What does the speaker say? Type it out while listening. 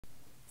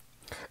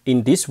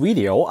In this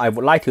video, I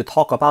would like to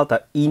talk about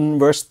the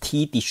inverse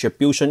T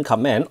distribution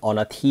command on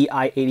a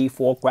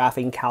TI84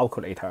 graphing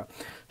calculator.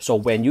 So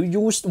when do you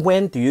use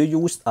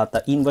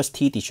the inverse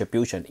T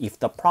distribution? If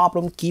the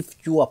problem gives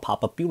you a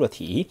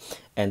probability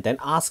and then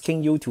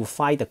asking you to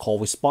find the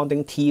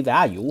corresponding T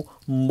value,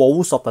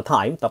 most of the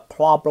time the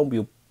problem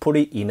will put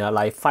it in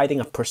like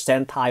finding a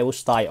percentile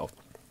style.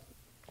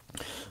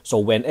 So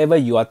whenever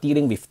you are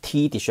dealing with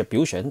T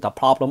distribution, the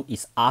problem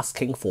is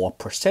asking for a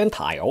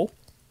percentile.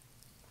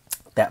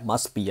 That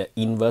must be an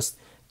inverse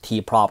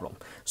T problem.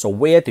 So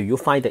where do you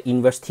find the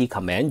inverse T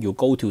command? You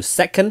go to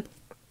second,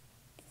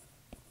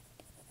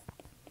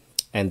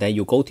 and then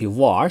you go to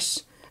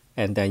VARS,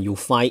 and then you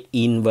find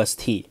inverse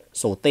T.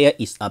 So there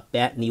is a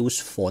bad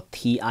news for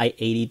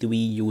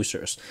TI83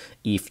 users.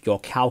 If your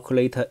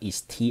calculator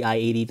is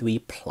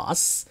TI83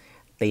 Plus,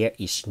 there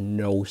is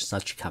no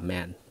such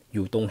command.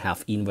 You don't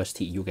have inverse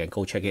T. You can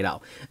go check it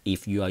out.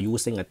 If you are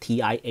using a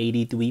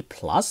TI83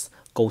 Plus,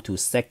 go to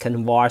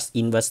second VARS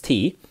inverse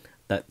T.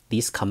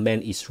 This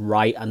command is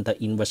right under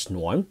inverse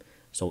norm.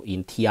 So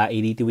in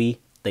TI83,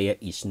 there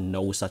is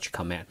no such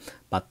command.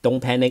 But don't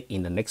panic.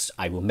 In the next,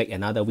 I will make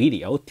another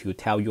video to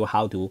tell you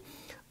how to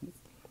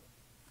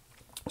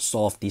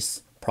solve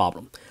this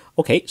problem.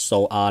 Okay,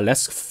 so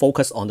let's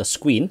focus on the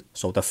screen.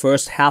 So the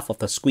first half of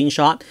the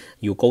screenshot,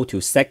 you go to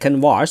second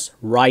VARS,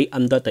 right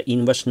under the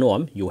inverse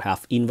norm, you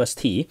have inverse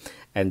T.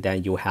 And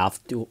then you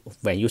have to,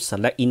 when you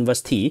select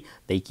inverse T,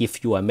 they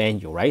give you a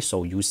menu, right?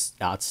 So you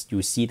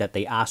see that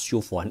they ask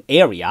you for an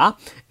area,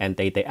 and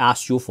they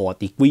ask you for a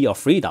degree of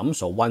freedom.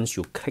 So once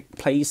you click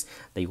place,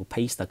 they will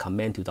paste the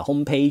command to the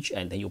home page,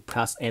 and then you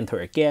press enter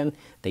again.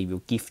 They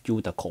will give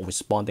you the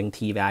corresponding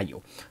T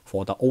value.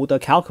 For the older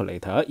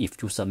calculator,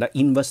 if you select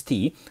inverse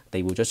T,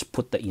 they will just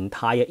put the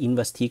entire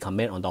inverse T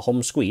command on the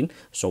home screen.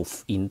 So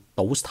in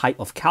those type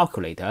of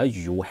calculator,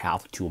 you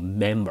have to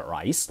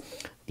memorize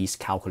this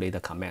calculator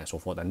command. So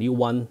for the new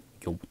one,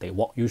 they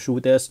walk you through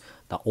this.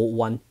 The old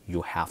one,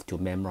 you have to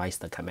memorize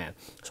the command.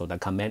 So the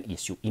command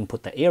is you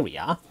input the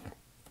area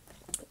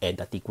and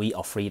the degree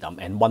of freedom.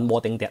 And one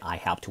more thing that I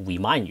have to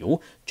remind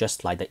you,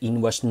 just like the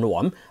inverse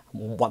norm,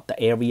 what the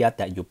area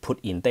that you put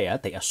in there,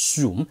 they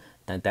assume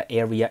that the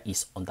area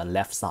is on the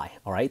left side.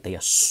 All right, they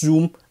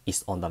assume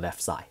it's on the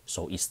left side.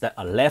 So is that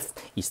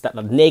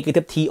a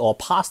negative T or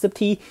positive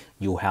T?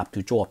 You have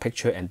to draw a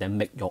picture and then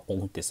make your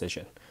own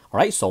decision. All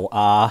right, so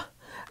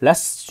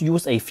let's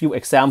use a few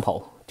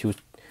examples to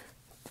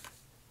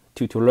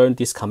learn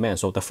this command.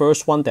 So the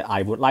first one that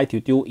I would like to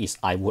do is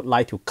I would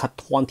like to cut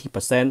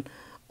 20%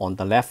 on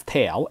the left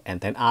tail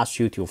and then ask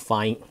you to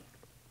find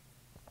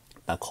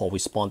the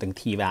corresponding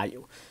T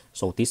value.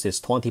 So this is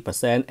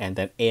 20% and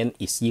then n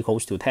is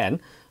equals to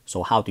 10.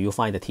 So how do you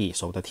find the T?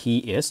 So the T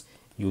is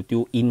you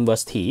do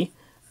inverse T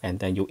and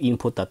then you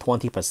input the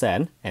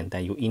 20% and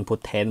then you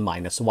input 10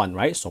 minus 1,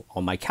 right? So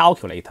on my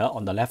calculator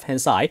on the left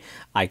hand side,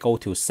 I go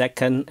to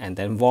second and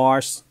then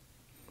VARS.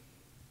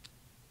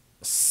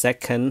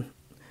 Second,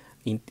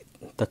 in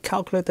the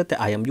calculator that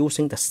I am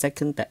using, the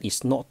second that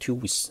is not too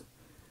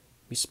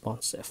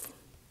responsive.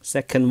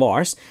 Second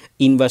VARS,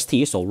 inverse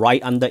T, so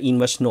right under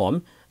inverse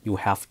norm, you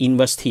have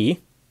inverse T.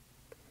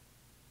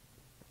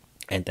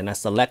 And then I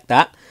select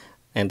that,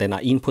 and then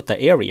I input the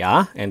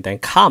area, and then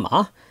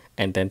comma,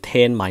 and then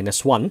 10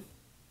 minus 1.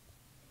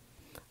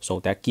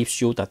 So that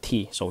gives you the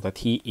T. So the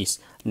T is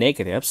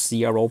negative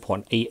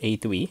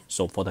 0.883.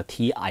 So for the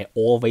T, I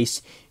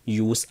always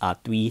use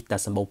 3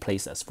 decimal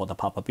places. For the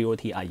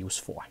probability, I use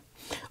 4.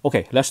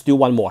 Okay, let's do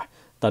one more.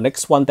 The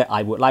next one that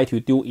I would like to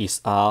do is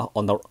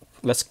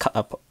let's cut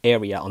up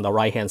area on the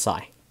right hand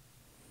side.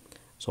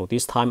 So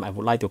this time I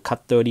would like to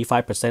cut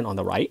 35% on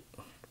the right.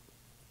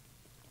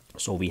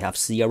 So we have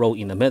 0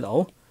 in the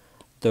middle,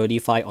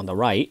 35 on the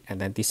right, and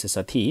then this is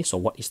a T. So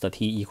what is the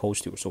T equals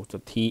to? So the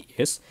T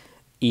is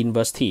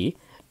inverse T,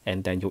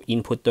 and then you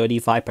input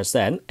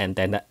 35%, and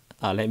then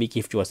let me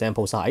give you a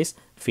sample size,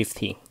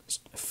 15.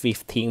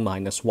 15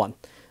 minus 1.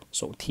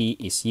 So T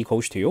is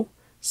equals to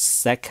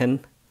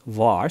second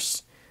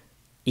VARS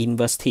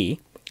inverse T,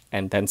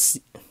 and then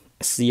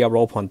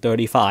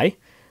 0.35,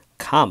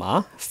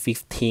 comma,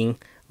 15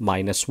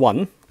 minus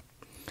 1.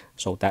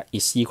 So that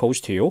is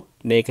equals to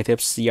negative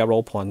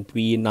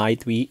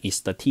 0.393 is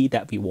the T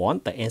that we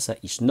want. The answer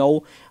is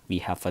no. We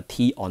have a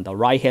T on the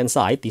right hand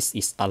side. This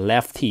is a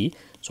left T.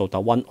 So the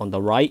one on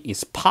the right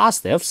is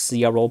positive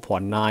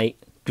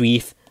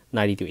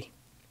 0.9393.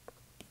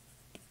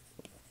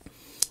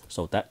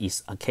 So that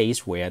is a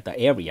case where the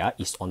area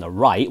is on the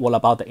right. What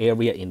about the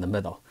area in the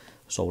middle?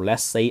 So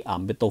let's say a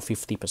middle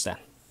 50%.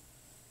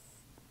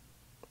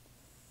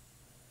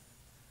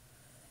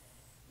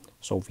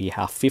 So we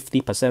have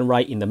 50%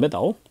 right in the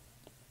middle,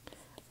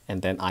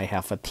 and then I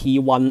have a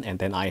T1 and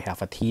then I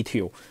have a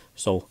T2.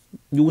 So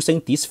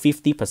using this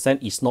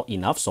 50% is not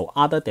enough. So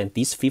other than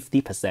this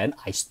 50%,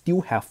 I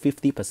still have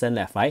 50%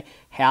 left, right?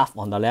 Half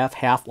on the left,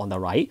 half on the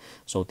right.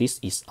 So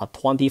this is a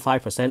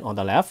 25% on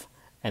the left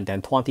and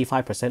then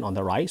 25% on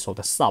the right. So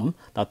the sum,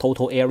 the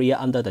total area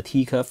under the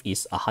T curve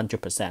is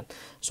 100%.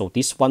 So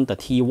this one, the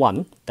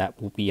T1, that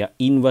will be an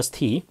inverse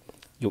T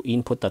you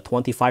input the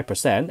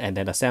 25%, and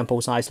then the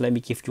sample size, let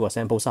me give you a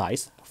sample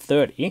size,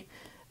 30,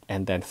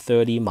 and then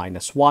 30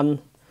 minus 1.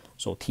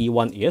 So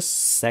T1 is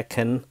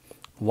second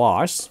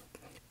VARS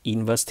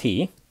inverse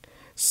T,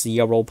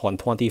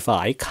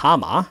 0.25,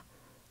 comma,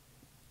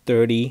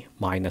 30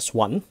 minus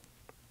 1.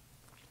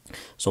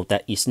 So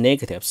that is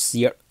negative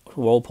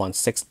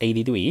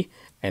 0.683,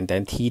 and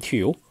then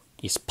T2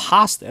 is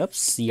positive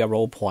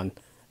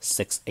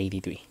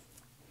 0.683.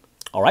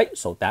 All right,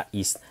 so that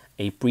is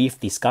a brief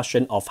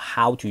discussion of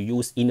how to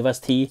use inverse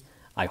T.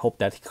 I hope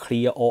that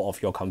clear all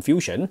of your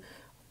confusion.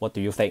 What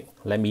do you think?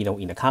 Let me know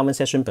in the comment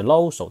section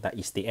below. So that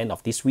is the end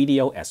of this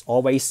video. As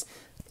always,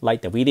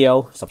 like the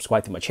video,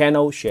 subscribe to my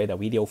channel, share the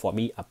video for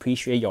me.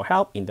 Appreciate your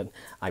help.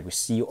 I will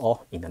see you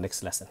all in the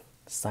next lesson.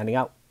 Signing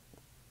out.